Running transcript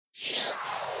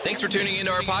Thanks for tuning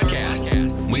into our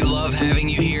podcast. We love having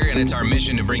you here, and it's our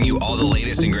mission to bring you all the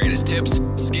latest and greatest tips,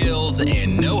 skills,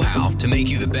 and know-how to make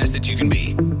you the best that you can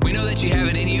be. We know that you have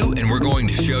it in you, and we're going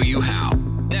to show you how.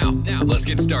 Now, let's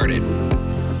get started.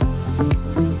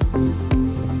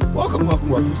 Welcome to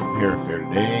Prepare Fair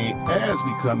today. As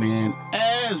we come in,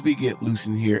 as we get loose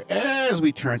in here, as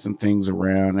we turn some things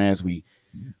around, as we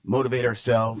motivate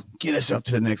ourselves, get ourselves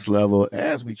to the next level,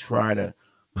 as we try to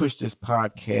push this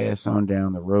podcast on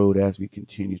down the road, as we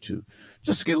continue to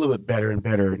just get a little bit better and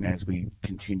better, and as we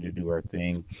continue to do our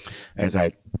thing. As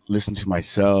I listen to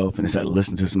myself and as I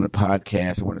listen to some of the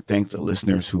podcasts, I want to thank the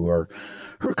listeners who are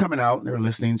coming out and they're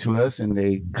listening to us, and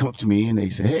they come up to me and they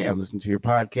say, "Hey, I've listened to your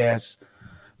podcast.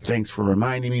 Thanks for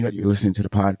reminding me that you're listening to the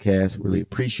podcast. Really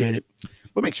appreciate it."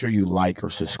 But make sure you like or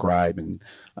subscribe and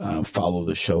follow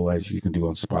the show, as you can do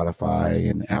on Spotify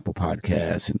and Apple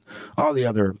Podcasts and all the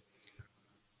other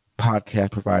podcast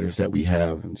providers that we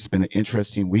have. And it's been an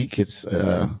interesting week. It's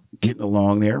getting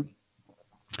along there.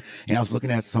 And I was flipping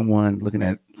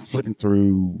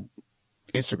through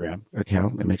Instagram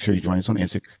account, and make sure you join us on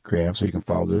Instagram so you can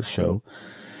follow the show.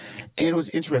 And it was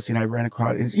interesting. I ran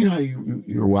across, you know how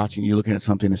you're watching, you're looking at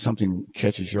something and something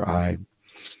catches your eye. And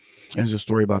there's a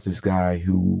story about this guy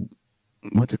who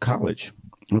went to college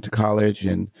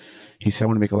and he said, "I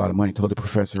want to make a lot of money." He told the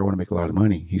professor, "I want to make a lot of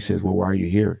money." He says, "Well, why are you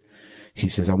here?" He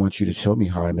says, "I want you to show me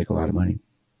how I make a lot of money."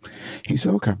 He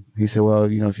said, "Okay." He said, "Well,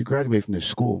 if you graduate from this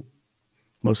school,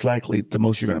 most likely the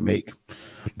most you're going to make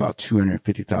about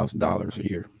 $250,000 a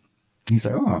year." He's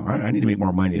like, "Oh, I need to make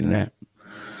more money than that."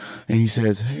 And he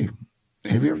says, "Hey,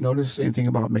 have you ever noticed anything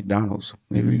about McDonald's?"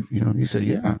 Maybe, he said,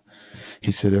 "Yeah."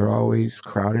 He said, "They're always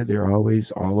crowded. They're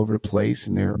always all over the place.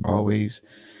 And they're always,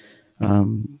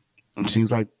 it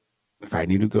seems like if I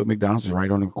need to go to McDonald's, it's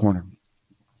right on the corner."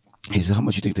 He said, "How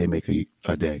much do you think they make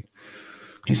a day?"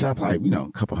 He said, "Probably,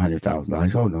 a couple $100,000. He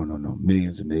said, "Oh, no.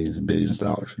 Millions and millions and billions of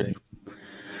dollars a day."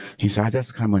 He said, "That's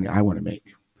the kind of money I want to make."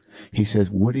 He says,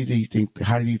 "How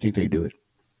do you think they do it?"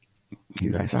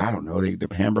 He said, "I don't know. The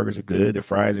hamburgers are good. The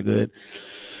fries are good."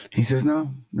 He says,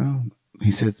 No. He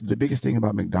said, "The biggest thing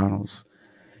about McDonald's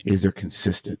is they're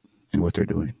consistent in what they're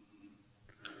doing."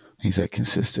 He said,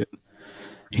 "Consistent."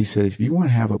 He said, "If you want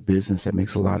to have a business that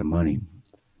makes a lot of money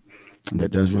and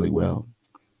that does really well,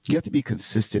 you have to be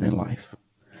consistent in life.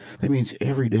 That means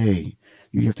every day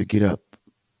you have to get up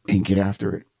and get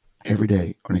after it every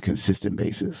day on a consistent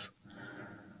basis."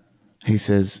 He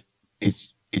says,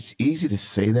 it's easy to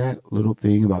say that little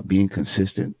thing about being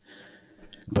consistent,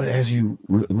 but as you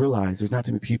realize, there's not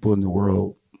too many people in the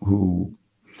world who,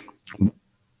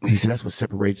 he said, that's what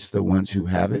separates the ones who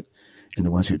have it and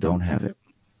the ones who don't have it.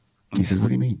 He says, "What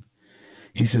do you mean?"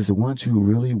 He says, "The ones who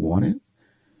really want it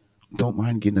don't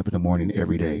mind getting up in the morning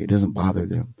every day. It doesn't bother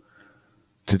them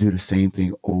to do the same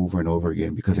thing over and over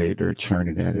again because they're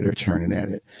churning at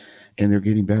it, and they're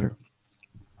getting better."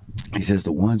 He says,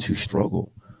 "The ones who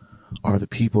struggle are the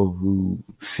people who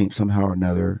seem somehow or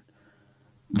another,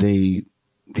 they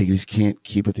just can't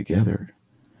keep it together.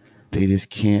 They just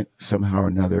can't somehow or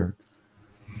another,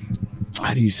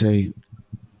 how do you say,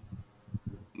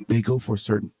 they go for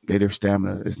their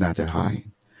stamina is not that high."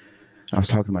 I was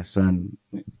talking to my son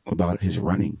about his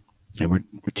running, and we're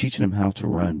teaching him how to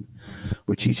run.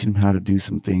 We're teaching him how to do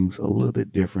some things a little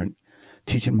bit different,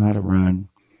 teaching him how to run.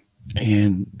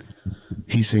 And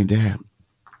he's saying, "Dad,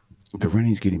 the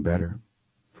running's getting better."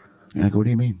 And I go, "What do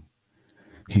you mean?"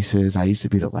 He says, "I used to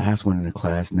be the last one in the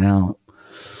class. Now,"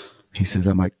 he says,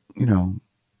 "I'm like, I'm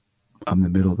the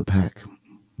middle of the pack."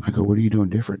 I go, "What are you doing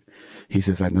different?" He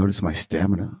says, "I noticed my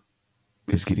stamina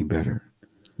is getting better."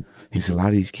 He said, "A lot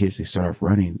of these kids, they start off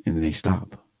running and then they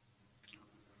stop."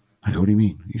 I go, "What do you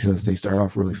mean?" He says, "They start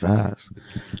off really fast.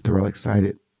 They're all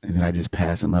excited. And then I just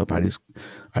pass them up. I just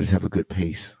have a good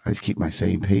pace. I just keep my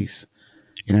same pace.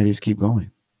 And I just keep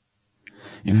going."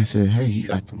 And I said, "Hey,"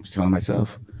 I'm telling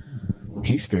myself,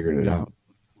 he's figured it out.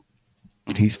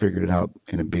 He's figured it out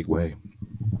in a big way.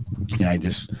 And I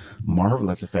just marvel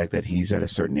at the fact that he's at a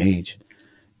certain age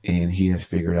and he has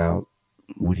figured out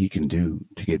what he can do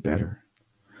to get better.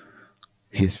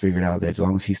 He has figured out that as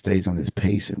long as he stays on this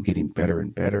pace and getting better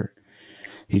and better,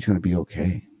 he's going to be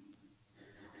okay.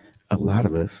 A lot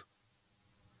of us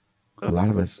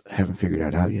haven't figured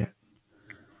that out yet.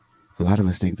 A lot of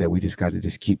us think that we just got to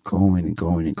just keep going and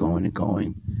going and going and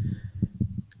going.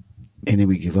 And then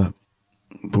we give up.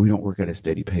 But we don't work at a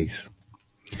steady pace.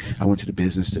 I went to the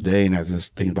business today and I was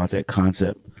just thinking about that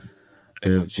concept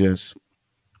of just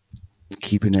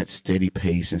keeping that steady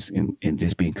pace and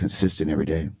just being consistent every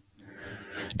day.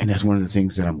 And that's one of the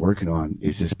things that I'm working on,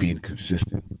 is just being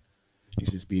consistent.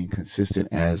 It's just being consistent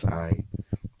as I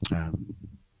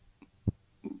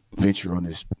venture on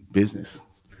this business.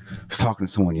 I was talking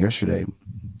to someone yesterday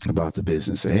about the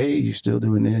business. Say, hey, you're still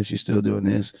doing this, you're still doing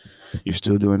this, you're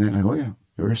still doing that. And I go, yeah,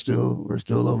 we're still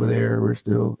over there. We're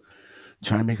still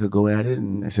trying to make a go at it.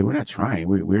 And I said, we're not trying,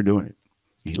 we're doing it.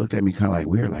 He looked at me kind of like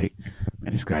weird, like,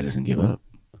 man, this guy doesn't give up.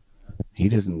 He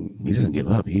doesn't give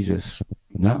up. He's just,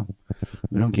 no,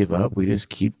 we don't give up. We just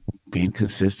keep being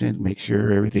consistent, make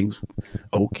sure everything's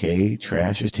okay.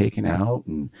 Trash is taken out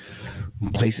and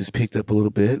places picked up a little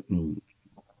bit, and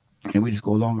we just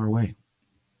go along our way.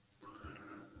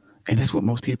 And that's what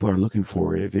most people are looking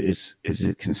for. Is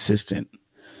it consistent?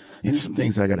 And there's some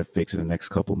things I got to fix in the next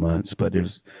couple months, but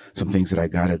there's some things that I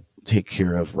got to take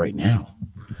care of right now.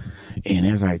 And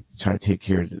as I try to take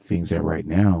care of the things that right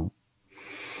now,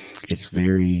 it's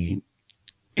very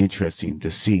interesting to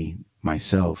see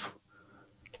myself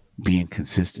being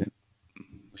consistent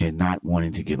and not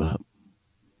wanting to give up.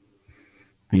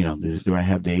 You know, do I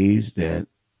have days that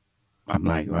I'm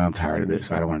like, well, I'm tired of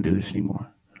this. I don't want to do this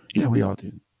anymore. Yeah, we all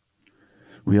do.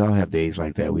 We all have days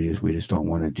like that. We just don't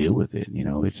want to deal with it. You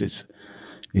know, it's just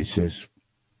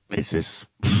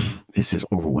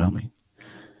overwhelming.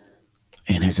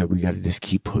 And I said, we got to just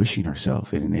keep pushing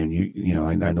ourselves. And you know,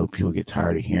 I know people get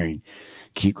tired of hearing,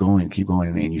 keep going,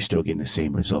 and you're still getting the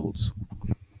same results.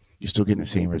 You're still getting the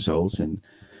same results, and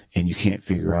you can't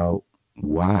figure out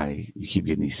why you keep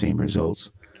getting these same results.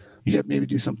 You got to maybe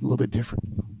do something a little bit different.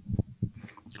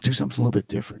 Do something a little bit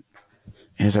different.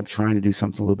 And as I'm trying to do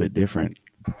something a little bit different,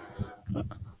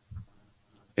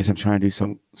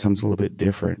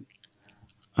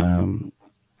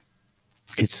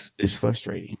 it's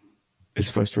frustrating. It's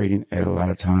frustrating at a lot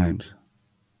of times.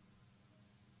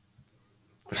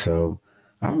 So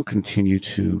I will continue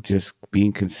to just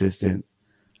being consistent.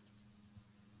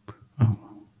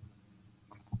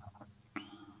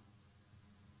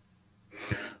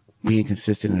 Being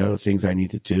consistent in other things I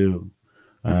need to do.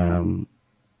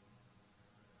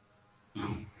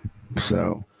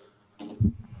 So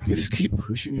you just keep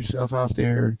pushing yourself out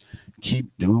there,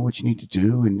 keep doing what you need to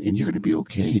do, and you're going to be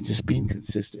okay. Just being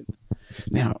consistent.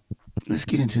 Now, let's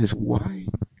get into this. Why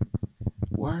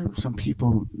are some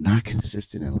people not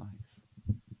consistent in life?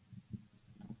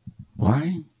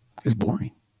 Why? It's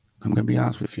boring. I'm going to be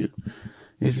honest with you.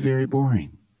 It's very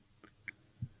boring.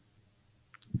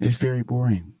 It's very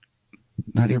boring.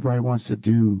 Not everybody wants to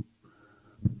do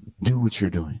what you're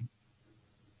doing.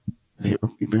 To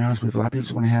be honest with you, a lot of people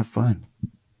just want to have fun.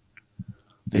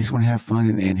 They just want to have fun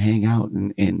and hang out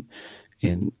and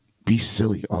be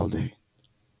silly all day.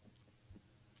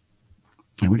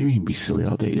 And what do you mean be silly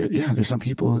all day? Yeah, there's some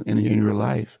people in your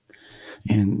life,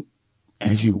 and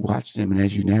as you watch them and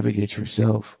as you navigate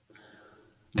yourself,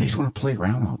 they just want to play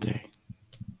around all day.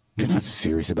 They're not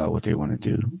serious about what they want to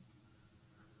do.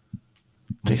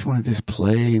 They just want to just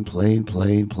play and play and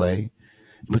play and play,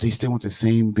 but they still want the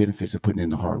same benefits of putting in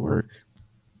the hard work.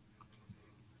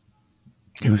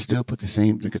 They will still get the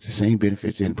same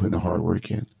benefits in putting the hard work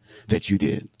in that you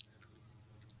did.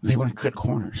 They want to cut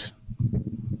corners.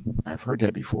 I've heard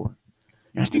that before.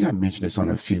 And I think I mentioned this on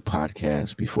a few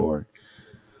podcasts before.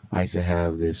 I used to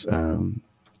have this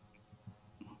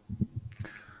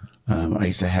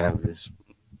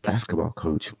basketball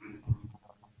coach,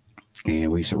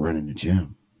 and we used to run in the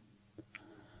gym.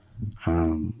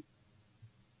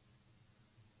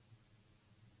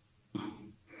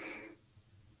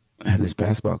 I had this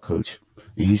basketball coach.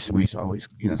 We used to always,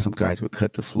 some guys would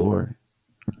cut the floor,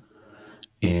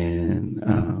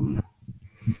 and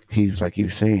he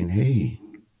was saying, "Hey,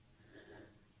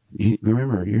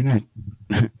 remember, you're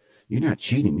not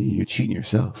cheating me. You're cheating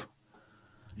yourself."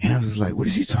 And I was like, "What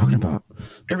is he talking about?"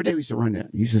 Every day we used to run that.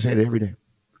 He used to say that every day.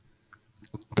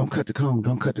 Don't cut the cone.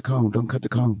 Don't cut the cone. Don't cut the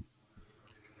cone.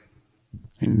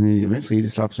 And then eventually he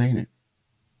just stopped saying it,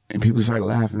 and people started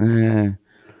laughing.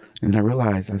 And I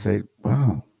realized, I said,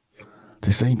 wow,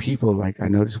 the same people, like I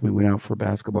noticed when we went out for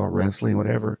basketball, wrestling,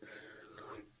 whatever,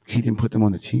 he didn't put them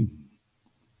on the team.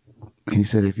 And he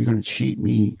said, if you're going to cheat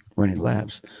me running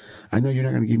laps, I know you're not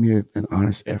going to give me an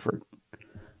honest effort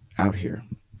out here.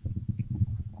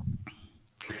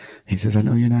 He says, I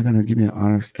know you're not going to give me an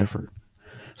honest effort.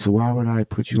 So why would I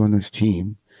put you on this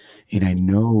team? And I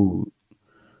know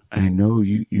you're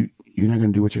not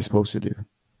going to do what you're supposed to do.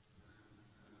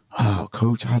 Oh,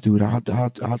 coach, I'll do it.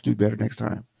 I'll do better next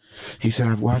time. He said,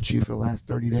 I've watched you for the last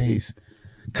 30 days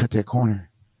cut that corner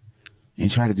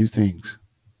and try to do things.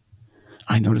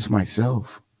 I notice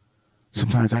myself.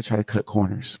 Sometimes I try to cut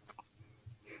corners.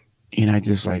 And I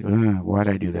just like, why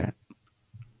did I do that?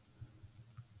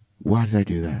 Why did I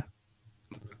do that?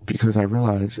 Because I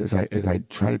realized as I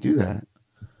try to do that,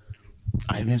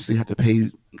 I eventually have to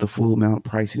pay the full amount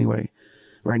price anyway.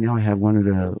 right now I have one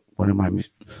of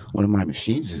my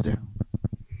machines is down,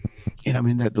 and I'm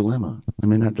in that dilemma.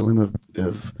 I'm in that dilemma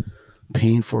of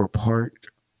paying for a part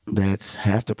that's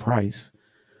half the price,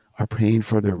 or paying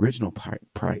for the original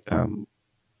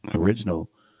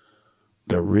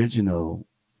original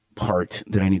part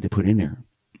that I need to put in there.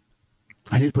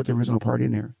 I need to put the original part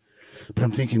in there, but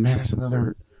I'm thinking, man, that's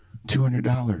another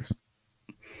 $200.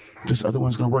 This other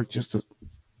one's gonna work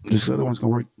this other one's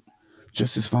gonna work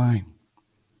just as fine.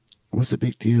 What's the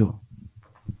big deal?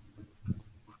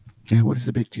 Yeah, what is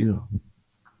the big deal?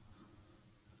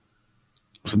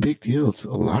 It's a big deal. It's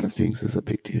a lot of things is a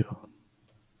big deal.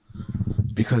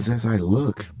 Because as I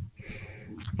look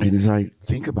and as I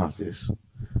think about this,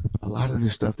 a lot of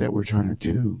this stuff that we're trying to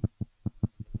do,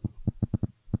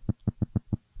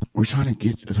 we're trying to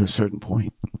get to a certain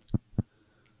point.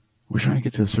 We're trying to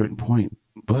get to a certain point,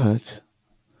 but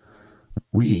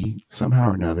we somehow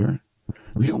or another,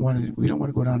 we don't want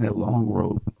to go down that long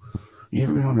road. You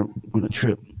ever been on a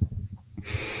trip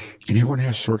and everyone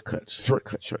has shortcuts?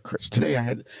 Today I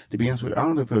had, to be honest with you, I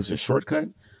don't know if it was a shortcut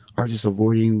or just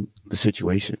avoiding the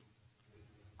situation.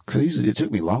 Because it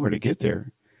took me longer to get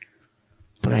there.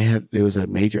 But there was a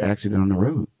major accident on the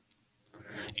road.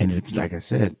 And like I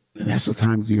said, that's the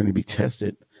times you're going to be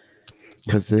tested.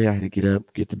 Because today I had to get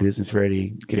up, get the business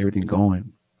ready, get everything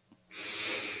going.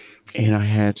 And I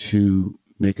had to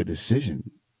make a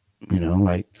decision,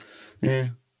 like,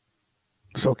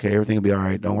 it's okay. Everything will be all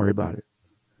right. Don't worry about it.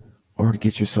 Or to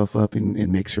get yourself up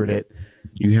and make sure that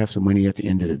you have some money at the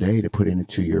end of the day to put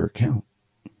into your account.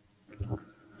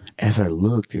 As I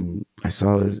looked and I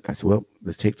saw this, I said, well,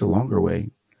 let's take the longer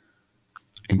way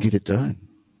and get it done.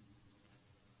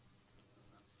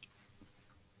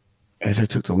 As I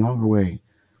took the longer way,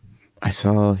 I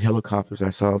saw helicopters, I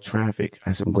saw traffic.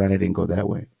 I said, I'm glad I didn't go that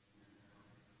way.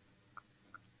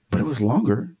 But it was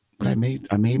longer, but I made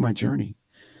my journey.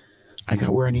 I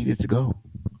got where I needed to go.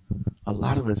 A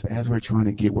lot of us, as we're trying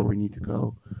to get where we need to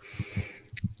go,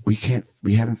 we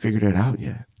haven't figured it out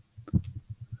yet.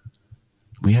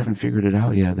 We haven't figured it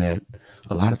out yet that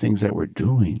a lot of things that we're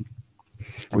doing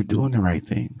the right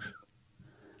things.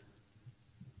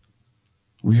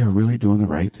 We are really doing the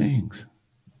right things.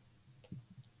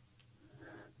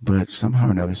 But somehow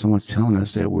or another, someone's telling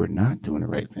us that we're not doing the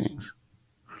right things.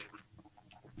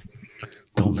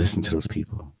 Don't listen to those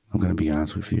people. I'm going to be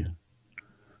honest with you.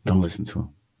 Don't listen to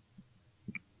them.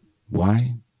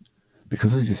 Why?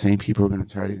 Because those are the same people who are going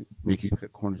to try to make you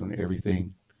cut corners on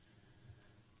everything.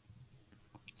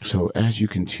 So as you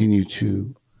continue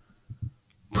to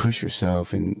push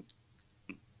yourself and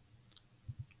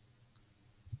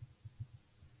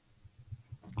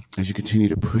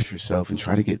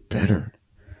try to get better,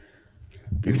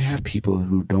 you're going to have people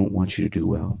who don't want you to do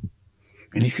well.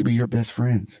 And these could be your best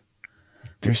friends.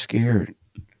 They're scared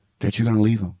that you're going to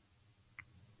leave them.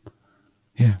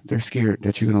 Yeah, they're scared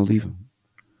that you're going to leave them.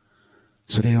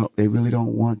 So they really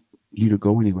don't want you to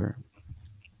go anywhere.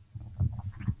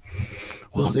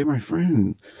 Well, they're my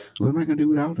friend. What am I going to do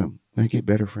without them? I'm going to get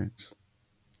better friends.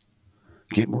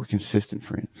 Get more consistent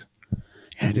friends.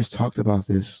 And I just talked about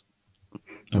this,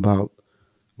 about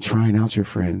trying out your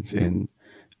friends and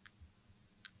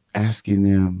asking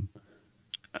them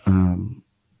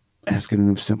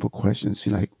simple questions. See,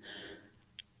 like,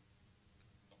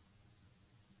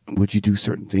 would you do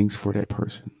certain things for that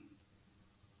person?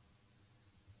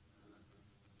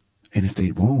 And if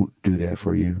they won't do that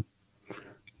for you,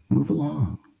 move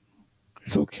along.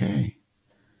 It's okay.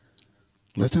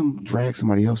 Let them drag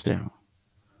somebody else down.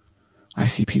 I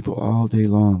see people all day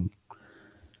long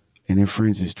and their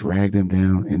friends just drag them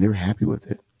down and they're happy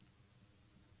with it.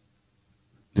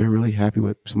 They're really happy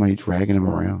with somebody dragging them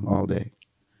around all day.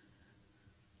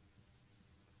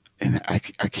 And I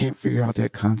can't figure out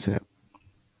that concept.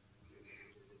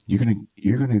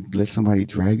 You're gonna let somebody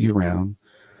drag you around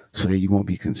so that you won't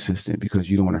be consistent because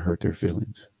you don't want to hurt their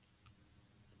feelings.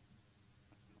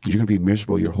 You're going to be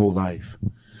miserable your whole life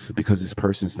because this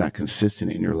person's not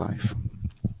consistent in your life.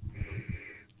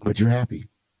 But you're happy.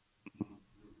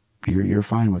 You're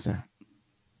fine with that.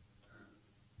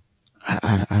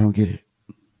 I don't get it.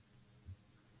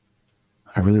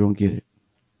 I really don't get it.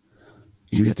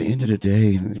 You at the end of the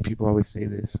day, and people always say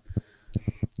this,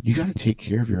 you got to take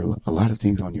care of a lot of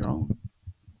things on your own.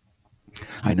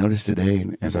 I noticed today,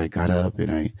 as I got up and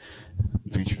I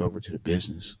ventured over to the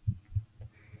business,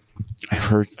 I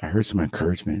heard some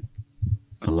encouragement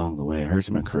along the way. I heard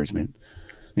some encouragement.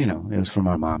 It was from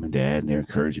my mom and dad, and they're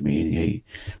encouraging me. Hey,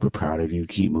 we're proud of you.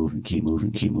 Keep moving, keep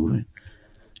moving, keep moving.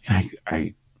 And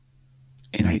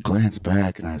I glanced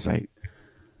back and I was like,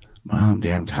 Mom,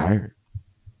 Dad, I'm tired.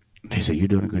 They said, you're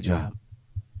doing a good job.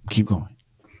 Keep going.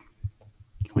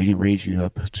 We didn't raise you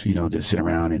up to, to sit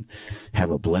around and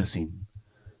have a blessing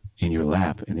in your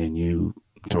lap and then you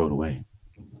throw it away.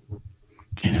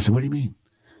 And I said, what do you mean?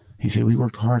 He said, we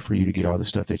worked hard for you to get all the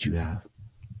stuff that you have.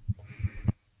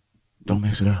 Don't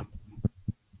mess it up.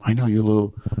 I know you're a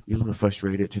little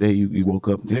frustrated. Today you woke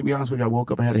up. To be honest with you, I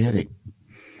woke up, I had a headache.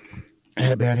 I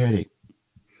had a bad headache.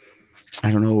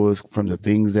 I don't know if it was from the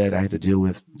things that I had to deal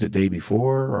with the day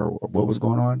before or what was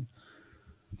going on,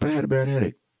 but I had a bad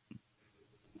headache.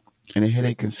 And the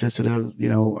headache consisted of,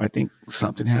 I think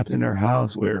something happened in our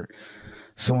house where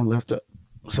someone left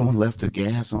the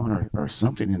gas on or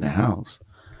something in the house.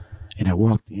 And I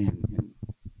walked in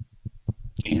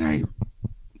and I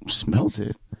smelled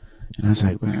it. And I was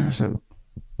like, man,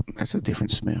 that's a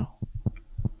different smell.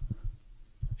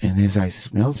 And as I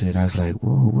smelled it, I was like,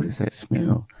 whoa, what is that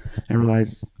smell? I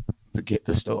realized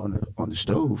the stove on the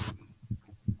stove.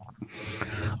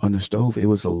 On the stove, it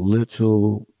was on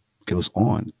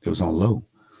low,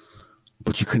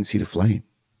 but you couldn't see the flame,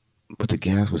 but the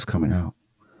gas was coming out.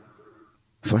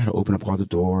 So I had to open up all the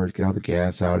doors, get all the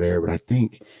gas out there. But I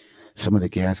think some of the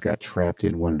gas got trapped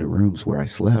in one of the rooms where I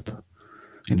slept.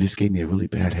 And this gave me a really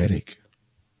bad headache.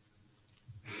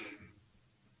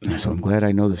 And so I'm glad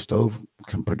I know the stove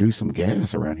can produce some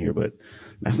gas around here, but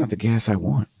that's not the gas I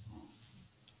want.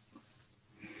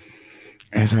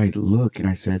 As I look and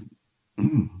I said,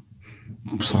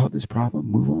 solve this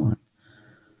problem, move on.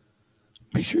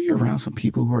 Make sure you're around some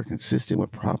people who are consistent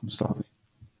with problem solving.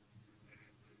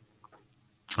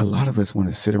 A lot of us want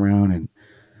to sit around and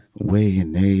weigh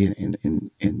and neigh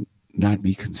and not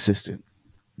be consistent.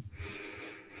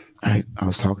 I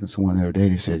was talking to someone the other day.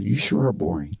 They said, you sure are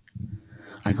boring.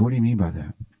 I go, what do you mean by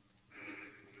that?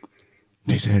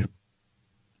 They said,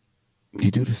 you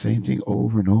do the same thing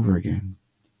over and over again.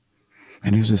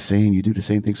 And there's a saying, you do the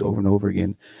same things over and over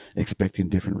again, expecting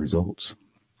different results.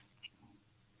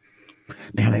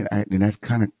 Now, and that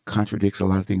kind of contradicts a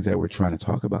lot of things that we're trying to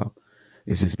talk about,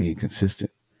 is just being consistent.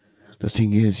 The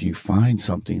thing is, you find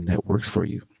something that works for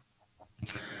you.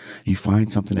 You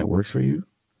find something that works for you,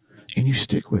 and you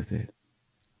stick with it.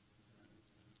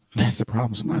 That's the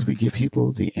problem. Sometimes we give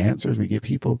people the answers. We give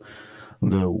people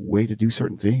the way to do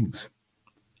certain things.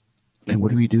 And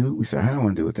what do? We say, I don't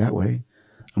want to do it that way.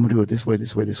 I'm going to do it this way,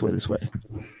 this way, this way, this way.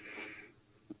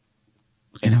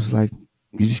 And I was like,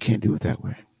 you just can't do it that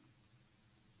way.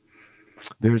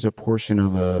 There's a portion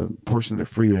of the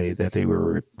freeway that they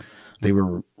were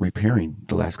repairing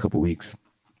the last couple of weeks.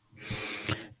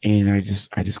 And I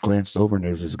just glanced over, and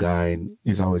there's this guy, and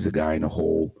there's always a guy in a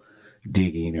hole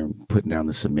digging or putting down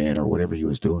the cement or whatever he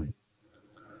was doing.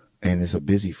 And it's a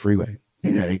busy freeway.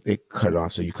 They cut it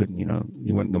off so you couldn't,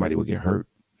 nobody would get hurt.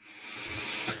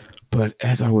 But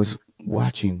as I was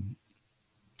watching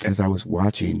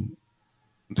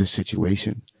the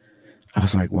situation, I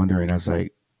was like wondering, I was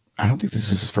like, I don't think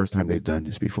this is the first time they've done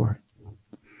this before.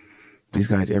 These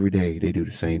guys, every day, they do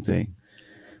the same thing.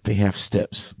 They have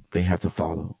steps they have to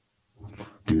follow.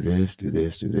 Do this, do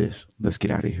this, do this. Let's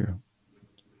get out of here.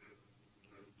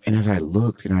 And as I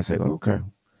looked, and I was like, oh, okay,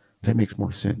 that makes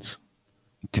more sense.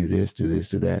 Do this, do this,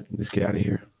 do that. Let's get out of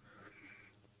here.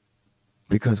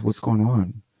 Because what's going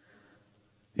on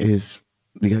is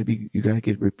you got to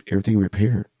get everything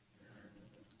repaired.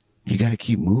 You got to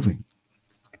keep moving.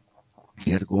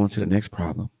 You got to go on to the next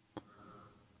problem.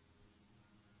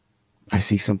 I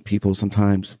see some people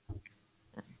sometimes,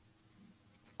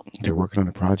 they're working on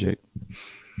a project.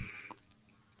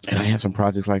 And I have some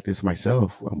projects like this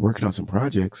myself. I'm working on some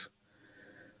projects.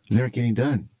 They're not getting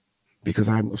done because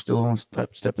I'm still on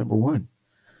step number 1.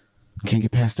 Can't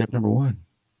get past step number 1.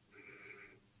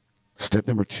 Step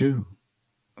number 2,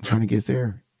 I'm trying to get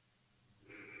there.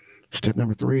 Step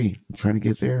number 3, I'm trying to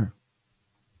get there.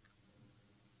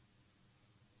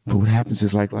 But what happens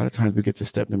is, like, a lot of times we get to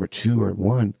step number 2 or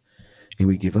 1 and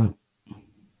we give up.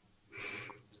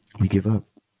 We give up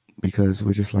because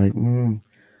we're just like,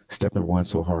 step number 1's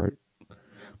so hard.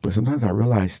 But sometimes I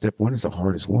realize step 1 is the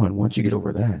hardest one. Once you get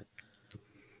over that,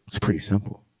 it's pretty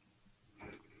simple.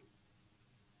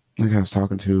 Like, I was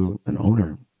talking to an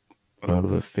owner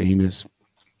of a famous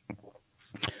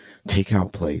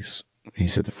takeout place. He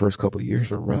said the first couple of years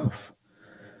were rough.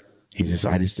 I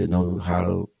just didn't know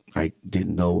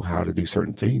how to do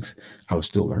certain things. I was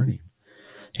still learning.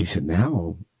 He said,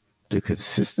 now the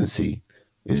consistency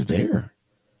is there.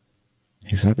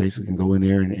 He said, I basically can go in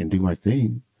there and do my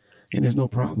thing, and there's no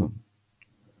problem.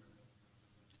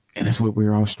 And that's what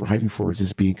we're all striving for, is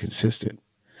just being consistent.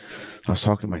 I was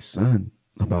talking to my son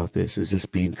about this, is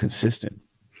just being consistent.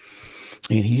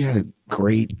 And he had a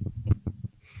great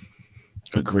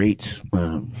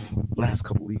last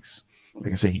couple weeks.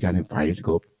 like I said, he got invited to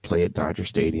go play at Dodger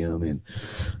Stadium and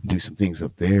do some things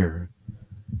up there.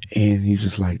 And he's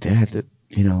just like, Dad, that,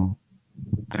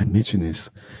 I mentioned this.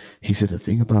 He said, the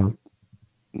thing about,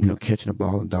 catching a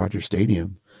ball in Dodger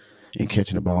Stadium and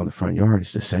catching a ball in the front yard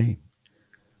is the same.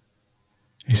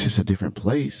 It's just a different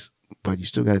place, but you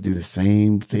still got to do the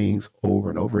same things over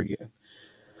and over again.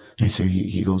 And so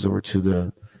he goes over to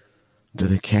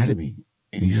the academy,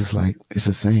 and he's just like, it's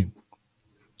the same.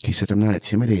 He said, I'm not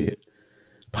intimidated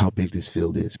by how big this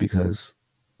field is, because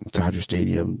Dodger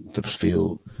Stadium, the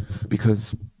field,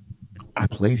 because I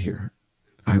played here.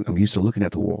 I'm used to looking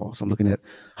at the walls. I'm looking at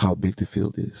how big the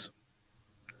field is.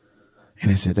 And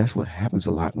I said, that's what happens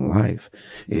a lot in life,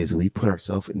 is we put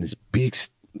ourselves in this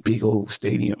big old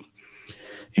stadium,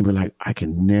 and we're like, I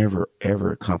can never,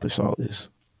 ever accomplish all this.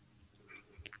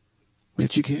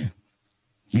 But you can.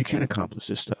 You can accomplish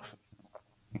this stuff.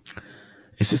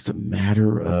 It's just a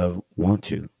matter of want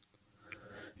to.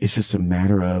 It's just a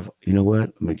matter of, you know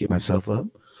what? I'm going to get myself up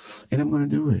and I'm going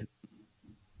to do it.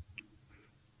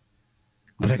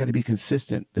 But I got to be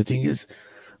consistent. The thing is,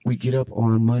 we get up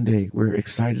on Monday. We're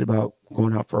excited about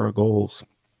going out for our goals.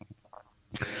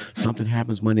 Something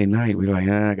happens Monday night. We're like,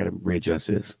 I got to readjust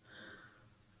this.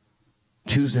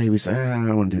 Tuesday, we say, I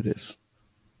don't want to do this.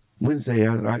 Wednesday,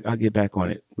 I'll get back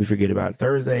on it. We forget about it.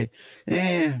 Thursday,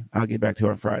 I'll get back to it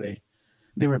on Friday.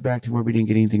 Then we're back to where we didn't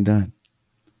get anything done.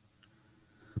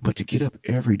 But to get up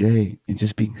every day and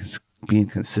just being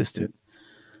consistent,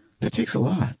 that takes a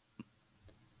lot.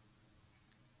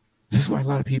 This is why a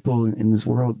lot of people in this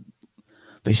world,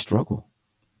 they struggle.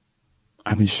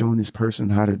 I've been showing this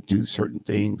person how to do certain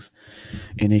things,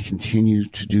 and they continue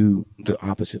to do the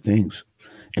opposite things,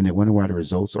 and they wonder why the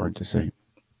results aren't the same.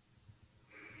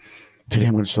 Today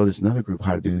I'm going to show this another group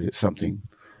how to do something.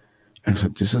 And so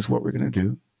this is what we're going to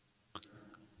do.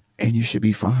 And you should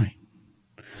be fine.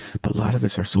 But a lot of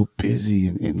us are so busy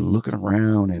and looking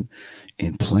around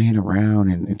and playing around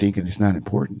and thinking it's not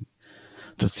important.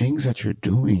 The things that you're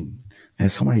doing,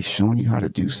 as somebody's showing you how to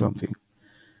do something,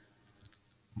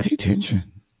 pay attention.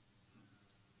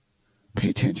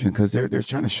 Pay attention, because they're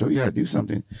trying to show you how to do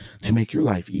something to make your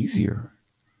life easier,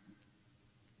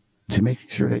 to make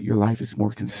sure that your life is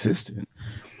more consistent.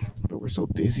 But we're so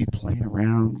busy playing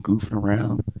around, goofing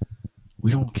around,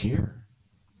 we don't care.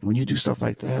 When you do stuff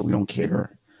like that, we don't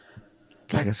care.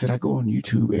 Like I said, I go on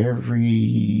YouTube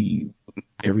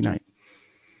every night,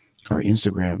 or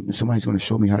Instagram, and somebody's going to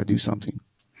show me how to do something,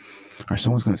 or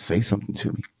someone's going to say something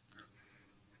to me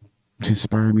to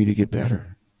inspire me to get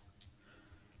better.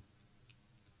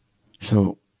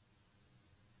 So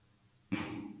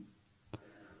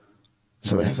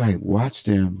as I watch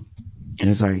them, and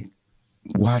as I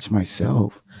watch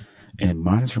myself and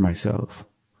monitor myself,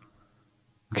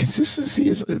 consistency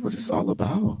is what it's all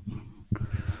about.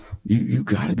 You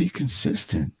got to be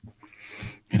consistent.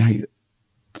 And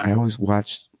I always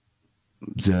watch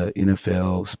the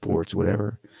NFL, sports,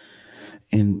 whatever.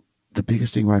 And the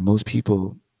biggest thing why most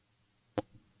people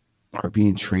are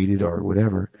being traded or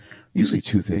whatever, usually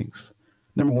two things.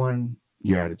 Number one,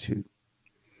 your attitude.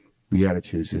 Your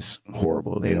attitude is just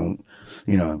horrible. They don't,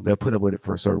 they'll put up with it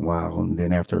for a certain while. And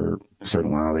then after a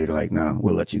certain while, they're like, no,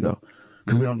 we'll let you go,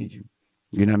 because we don't need you.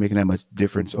 You're not making that much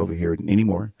difference over here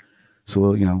anymore. So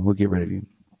we'll get rid of you.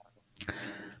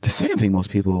 The second thing most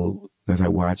people, as I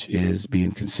watch, is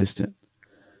being consistent.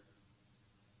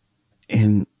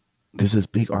 And there's this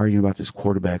big argument about this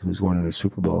quarterback who's going to the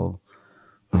Super Bowl,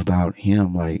 about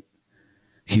him, like,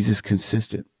 he's just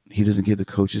consistent. He doesn't give the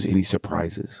coaches any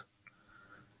surprises.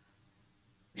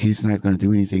 He's not going to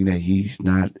do anything that he's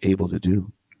not able to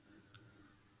do.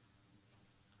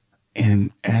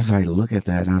 And as I look at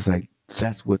that, I was like,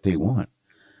 that's what they want.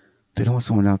 They don't want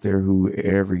someone out there who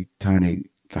every time they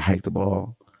hike the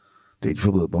ball, they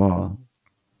dribble the ball,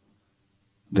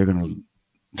 they're going to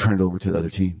turn it over to the other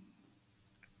team.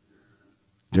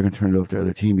 They're going to turn it over to the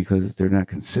other team because they're not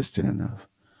consistent enough.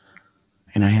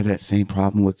 And I have that same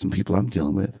problem with some people I'm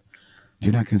dealing with.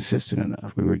 You're not consistent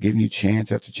enough. We were giving you chance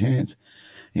after chance,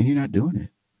 and you're not doing it.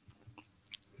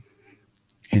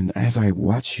 And as I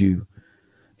watch you,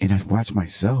 and I watch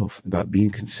myself about being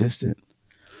consistent,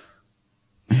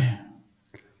 man,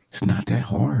 it's not that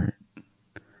hard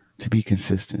to be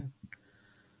consistent.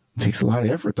 It takes a lot of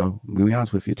effort, though. I'm going to be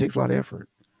honest with you. It takes a lot of effort.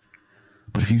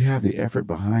 But if you have the effort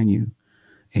behind you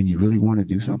and you really want to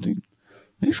do something,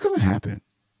 it's going to happen.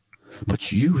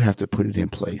 But you have to put it in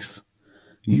place.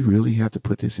 You really have to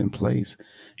put this in place.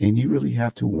 And you really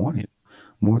have to want it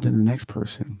more than the next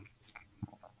person.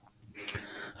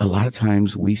 A lot of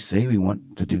times we say we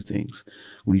want to do things.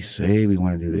 We say we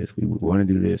want to do this. We want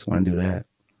to do this, want to do that.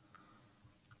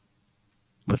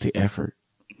 but the effort,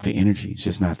 the energy is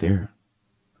just not there.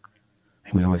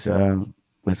 And we always say,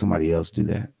 let somebody else do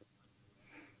that.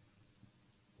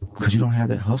 Because you don't have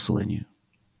that hustle in you.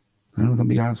 I'm going to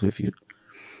be honest with you.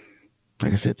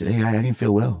 Like I said today, I didn't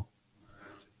feel well.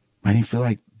 I didn't feel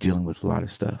like dealing with a lot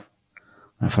of stuff.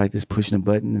 I feel like just pushing a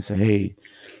button and say, hey,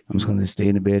 I'm just going to stay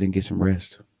in the bed and get some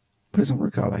rest. But it doesn't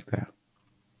work out like that.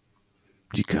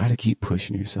 You got to keep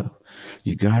pushing yourself.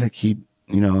 You got to keep,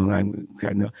 there's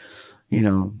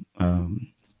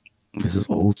this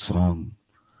old song,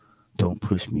 Don't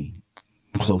Push Me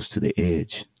Close to the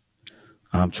Edge.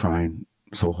 I'm trying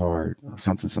so hard,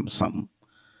 something.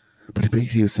 But it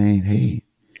basically was saying, hey,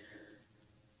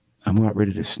 I'm about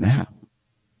ready to snap.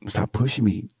 Stop pushing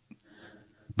me.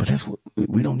 But that's what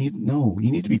we don't need. No,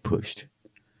 you need to be pushed.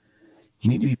 You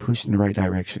need to be pushed in the right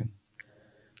direction.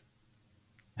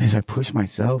 As I push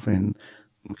myself and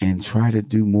try to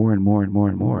do more and more and more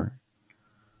and more,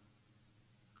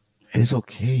 it's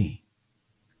okay.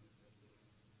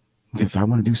 If I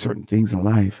want to do certain things in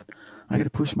life, I got to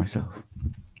push myself.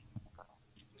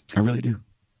 I really do.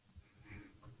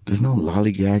 There's no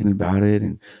lollygagging about it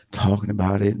and talking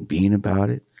about it and being about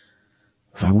it.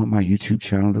 If I want my YouTube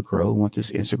channel to grow, want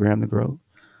this Instagram to grow,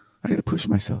 I got to push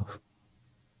myself.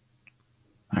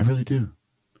 I really do.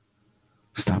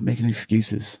 Stop making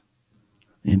excuses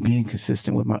and being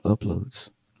consistent with my uploads.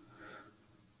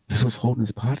 This is what's holding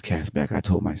this podcast back, I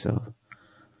told myself.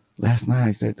 Last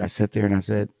night, I sat there and I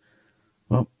said,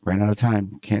 well, ran out of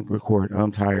time, can't record,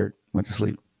 I'm tired, went to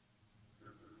sleep.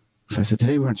 So I said,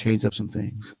 today we're going to change up some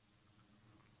things.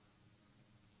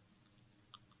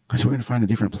 I said, we're going to find a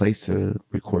different place to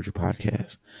record your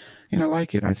podcast. And I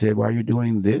like it. I said, while you're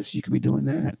doing this, you could be doing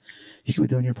that. You could be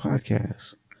doing your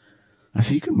podcast. I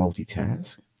said, you can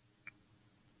multitask.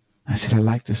 I said, I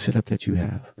like the setup that you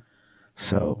have.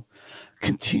 So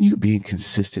continue being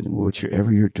consistent in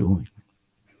whatever you're doing.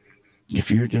 If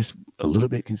you're just a little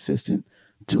bit consistent,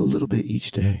 do a little bit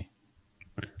each day.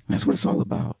 And that's what it's all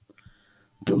about.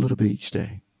 Do a little bit each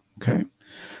day. Okay?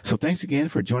 So thanks again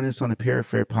for joining us on the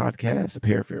Parafair Podcast. The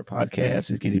Parafair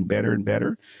Podcast is getting better and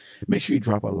better. Make sure you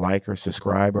drop a like or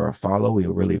subscribe or a follow. We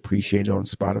would really appreciate it on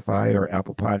Spotify or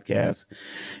Apple Podcasts.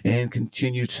 And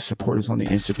continue to support us on the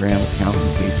Instagram account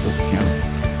and Facebook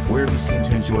account, wherever you seem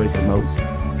to enjoy us the most.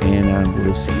 And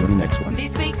we'll see you on the next one.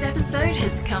 This week's episode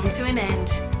has come to an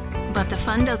end. But the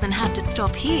fun doesn't have to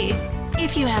stop here.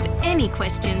 If you have any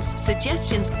questions,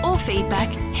 suggestions, or feedback,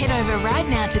 head over right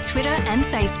now to Twitter and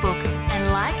Facebook and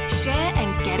like, share,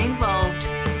 and get involved.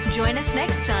 Join us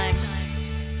next time.